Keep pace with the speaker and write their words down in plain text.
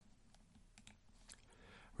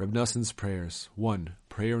Reb Noson's Prayers. 1.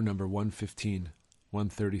 Prayer number 115,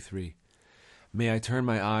 133. May I turn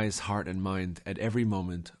my eyes, heart, and mind at every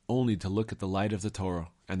moment only to look at the light of the Torah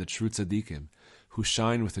and the true tzaddikim, who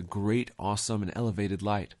shine with a great, awesome, and elevated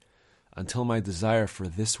light, until my desire for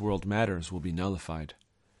this world matters will be nullified.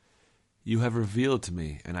 You have revealed to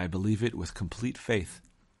me, and I believe it with complete faith,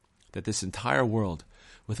 that this entire world,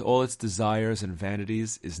 with all its desires and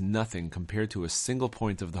vanities, is nothing compared to a single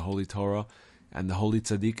point of the Holy Torah and the Holy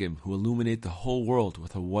Tzaddikim, who illuminate the whole world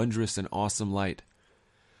with a wondrous and awesome light.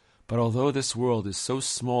 But although this world is so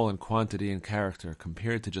small in quantity and character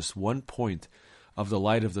compared to just one point of the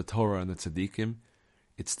light of the Torah and the Tzaddikim,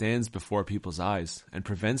 it stands before people's eyes and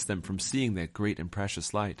prevents them from seeing that great and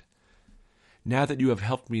precious light. Now that you have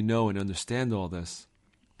helped me know and understand all this,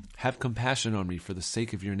 have compassion on me for the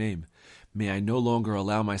sake of your name. May I no longer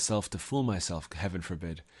allow myself to fool myself, heaven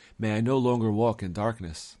forbid. May I no longer walk in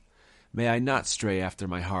darkness. May I not stray after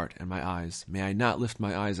my heart and my eyes. May I not lift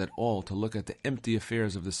my eyes at all to look at the empty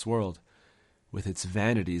affairs of this world, with its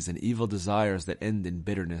vanities and evil desires that end in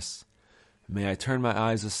bitterness. May I turn my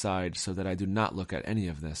eyes aside so that I do not look at any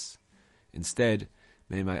of this. Instead,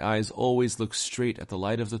 may my eyes always look straight at the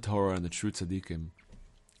light of the Torah and the true tzaddikim.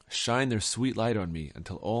 Shine their sweet light on me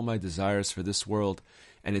until all my desires for this world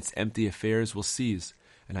and its empty affairs will cease,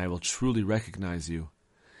 and I will truly recognize you.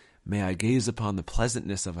 May I gaze upon the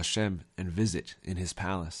pleasantness of Hashem and visit in his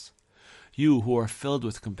palace. You who are filled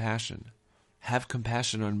with compassion, have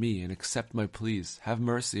compassion on me and accept my pleas. Have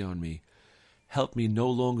mercy on me. Help me no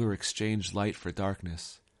longer exchange light for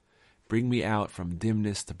darkness. Bring me out from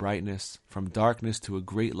dimness to brightness, from darkness to a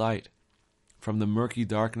great light, from the murky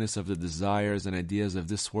darkness of the desires and ideas of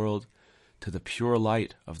this world to the pure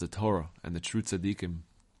light of the Torah and the true tzaddikim.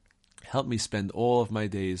 Help me spend all of my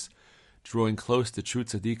days drawing close to true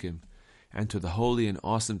tzaddikim and to the holy and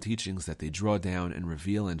awesome teachings that they draw down and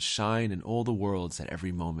reveal and shine in all the worlds at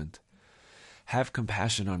every moment. Have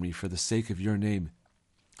compassion on me for the sake of your name.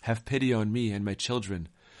 Have pity on me and my children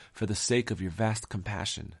for the sake of your vast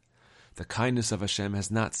compassion. The kindness of Hashem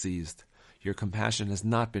has not ceased. Your compassion has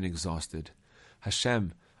not been exhausted.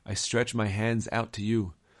 Hashem, I stretch my hands out to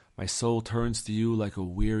you. My soul turns to you like a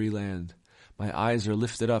weary land. My eyes are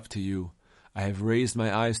lifted up to you. I have raised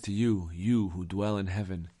my eyes to you, you who dwell in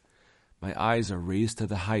heaven. My eyes are raised to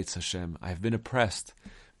the heights, Hashem. I have been oppressed.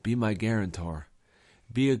 Be my guarantor.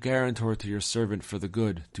 Be a guarantor to your servant for the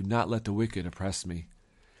good. Do not let the wicked oppress me.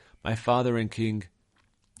 My Father and King,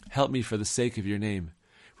 help me for the sake of your name.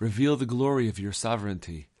 Reveal the glory of your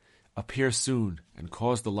sovereignty. Appear soon, and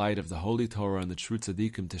cause the light of the Holy Torah and the true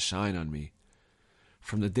tzaddikim to shine on me.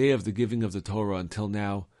 From the day of the giving of the Torah until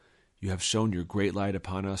now, you have shown your great light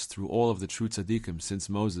upon us through all of the true tzaddikim since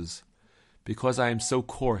Moses. Because I am so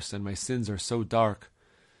coarse and my sins are so dark,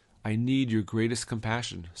 I need your greatest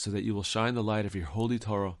compassion so that you will shine the light of your Holy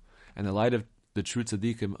Torah and the light of the true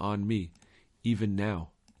tzaddikim on me, even now.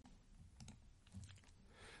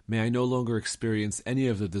 May I no longer experience any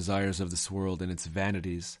of the desires of this world and its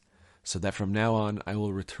vanities, so that from now on I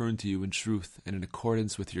will return to you in truth and in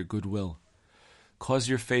accordance with your good will. Cause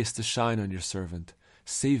your face to shine on your servant.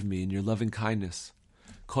 Save me in your loving kindness.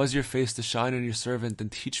 Cause your face to shine on your servant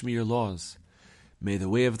and teach me your laws. May the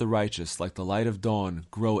way of the righteous, like the light of dawn,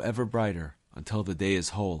 grow ever brighter until the day is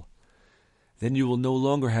whole. Then you will no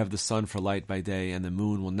longer have the sun for light by day, and the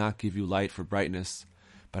moon will not give you light for brightness,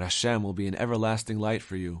 but Hashem will be an everlasting light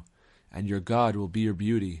for you, and your God will be your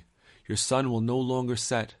beauty. Your sun will no longer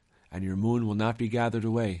set, and your moon will not be gathered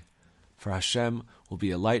away, for Hashem will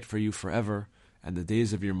be a light for you forever, and the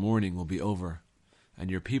days of your mourning will be over. And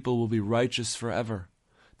your people will be righteous forever.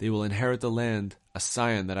 They will inherit the land, a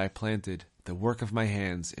scion that I planted, the work of my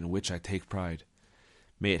hands in which I take pride.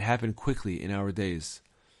 May it happen quickly in our days.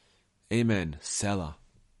 Amen. Selah.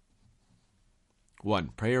 1.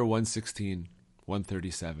 Prayer 116,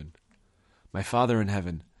 137. My Father in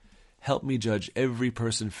heaven, help me judge every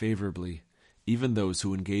person favorably, even those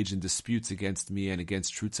who engage in disputes against me and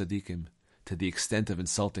against true tzaddikim, to the extent of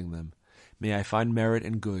insulting them. May I find merit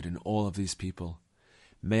and good in all of these people.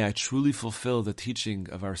 May I truly fulfill the teaching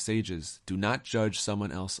of our sages. Do not judge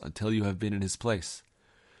someone else until you have been in his place,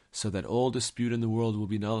 so that all dispute in the world will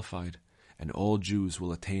be nullified, and all Jews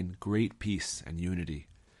will attain great peace and unity.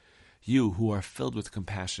 You who are filled with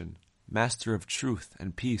compassion, master of truth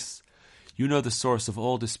and peace, you know the source of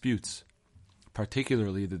all disputes,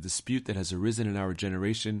 particularly the dispute that has arisen in our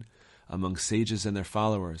generation among sages and their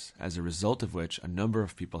followers, as a result of which a number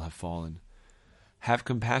of people have fallen. Have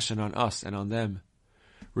compassion on us and on them.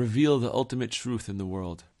 Reveal the ultimate truth in the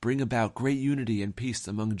world. Bring about great unity and peace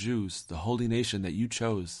among Jews, the holy nation that you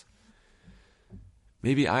chose.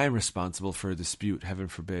 Maybe I am responsible for a dispute, heaven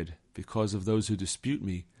forbid, because of those who dispute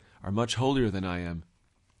me are much holier than I am,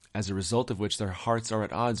 as a result of which their hearts are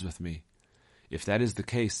at odds with me. If that is the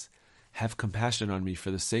case, have compassion on me for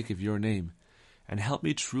the sake of your name, and help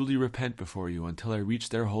me truly repent before you until I reach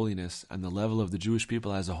their holiness and the level of the Jewish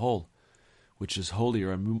people as a whole, which is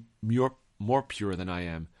holier and more pure than I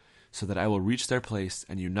am, so that I will reach their place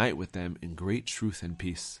and unite with them in great truth and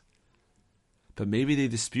peace. But maybe they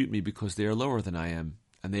dispute me because they are lower than I am,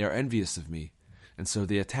 and they are envious of me, and so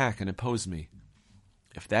they attack and oppose me.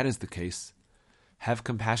 If that is the case, have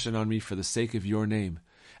compassion on me for the sake of your name,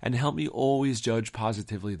 and help me always judge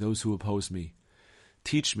positively those who oppose me.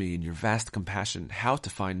 Teach me in your vast compassion how to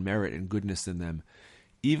find merit and goodness in them,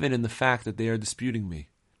 even in the fact that they are disputing me.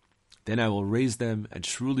 Then I will raise them and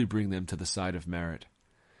truly bring them to the side of merit.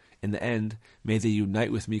 In the end, may they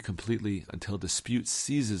unite with me completely until dispute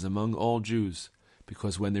ceases among all Jews,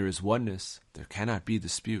 because when there is oneness, there cannot be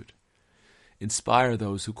dispute. Inspire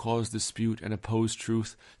those who cause dispute and oppose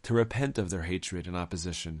truth to repent of their hatred and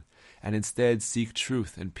opposition, and instead seek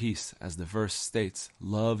truth and peace, as the verse states,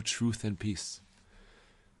 love, truth, and peace.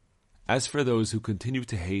 As for those who continue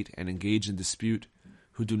to hate and engage in dispute,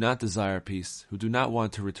 who do not desire peace, who do not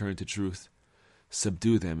want to return to truth,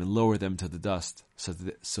 subdue them and lower them to the dust,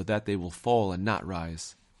 so that they will fall and not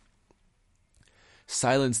rise.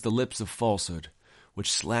 Silence the lips of falsehood,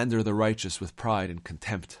 which slander the righteous with pride and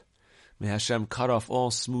contempt. May Hashem cut off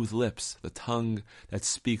all smooth lips, the tongue that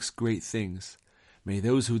speaks great things. May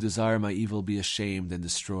those who desire my evil be ashamed and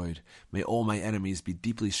destroyed. May all my enemies be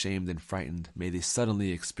deeply shamed and frightened. May they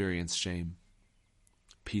suddenly experience shame.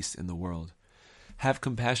 Peace in the world. Have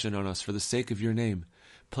compassion on us for the sake of your name.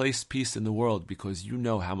 Place peace in the world because you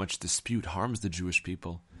know how much dispute harms the Jewish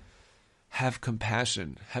people. Have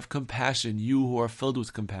compassion, you who are filled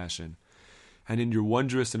with compassion, and in your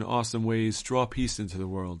wondrous and awesome ways draw peace into the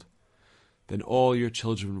world. Then all your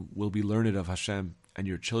children will be learned of Hashem, and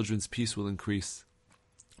your children's peace will increase.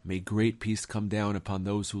 May great peace come down upon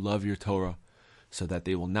those who love your Torah, so that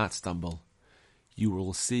they will not stumble. You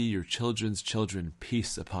will see your children's children,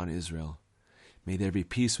 peace upon Israel. May there be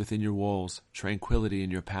peace within your walls, tranquility in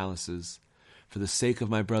your palaces. For the sake of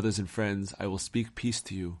my brothers and friends, I will speak peace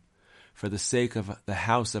to you. For the sake of the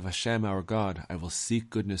house of Hashem our God, I will seek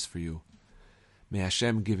goodness for you. May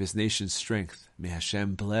Hashem give his nation strength. May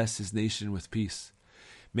Hashem bless his nation with peace.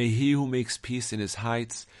 May he who makes peace in his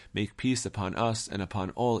heights make peace upon us and upon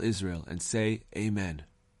all Israel, and say, Amen.